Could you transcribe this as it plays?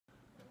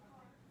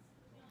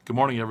Good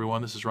morning,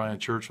 everyone. This is Ryan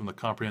Church from the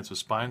Comprehensive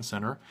Spine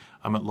Center.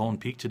 I'm at Lone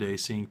Peak today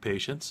seeing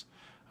patients,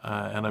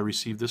 and I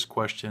received this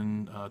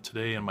question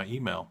today in my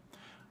email.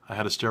 I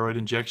had a steroid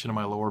injection in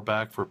my lower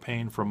back for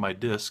pain from my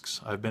discs.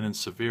 I've been in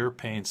severe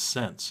pain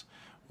since,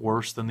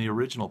 worse than the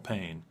original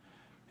pain.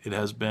 It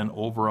has been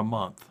over a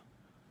month.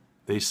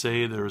 They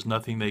say there is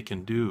nothing they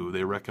can do.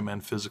 They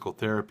recommend physical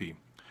therapy.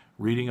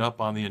 Reading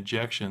up on the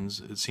injections,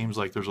 it seems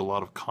like there's a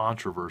lot of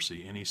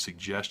controversy. Any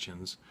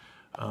suggestions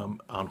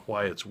on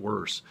why it's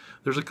worse?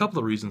 There's a couple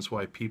of reasons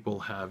why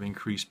people have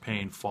increased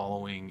pain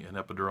following an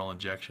epidural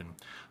injection.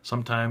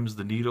 Sometimes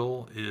the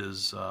needle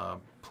is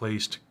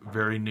placed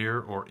very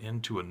near or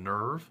into a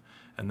nerve,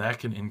 and that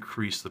can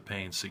increase the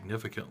pain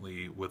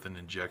significantly with an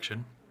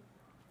injection.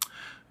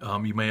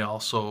 You may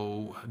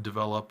also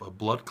develop a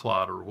blood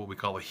clot, or what we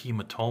call a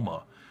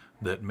hematoma,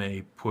 that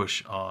may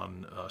push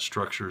on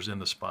structures in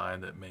the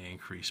spine that may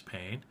increase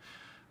pain.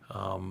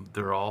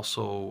 There are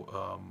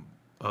also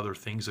other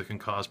things that can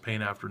cause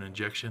pain after an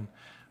injection.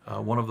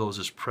 One of those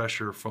is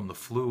pressure from the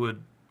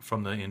fluid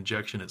from the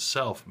injection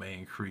itself may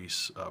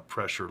increase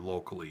pressure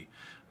locally.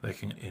 That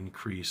can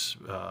increase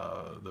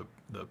the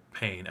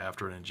pain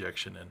after an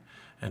injection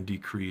and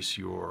decrease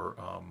your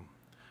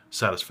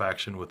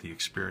satisfaction with the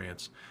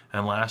experience.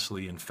 And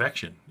lastly,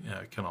 infection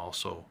can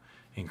also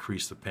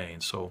increase the pain.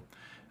 So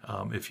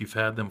if you've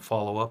had them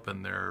follow up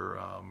and they're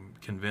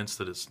convinced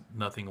that it's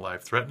nothing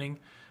life-threatening,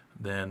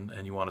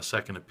 and you want a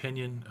second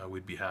opinion,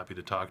 we'd be happy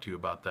to talk to you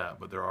about that.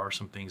 But there are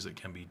some things that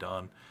can be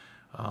done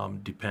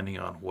depending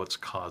on what's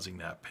causing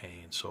that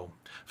pain. So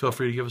feel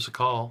free to give us a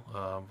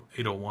call,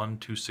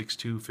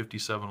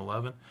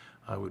 801-262-5711.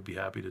 I would be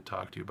happy to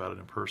talk to you about it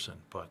in person,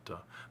 but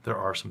there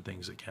are some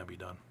things that can be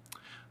done.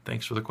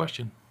 Thanks for the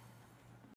question.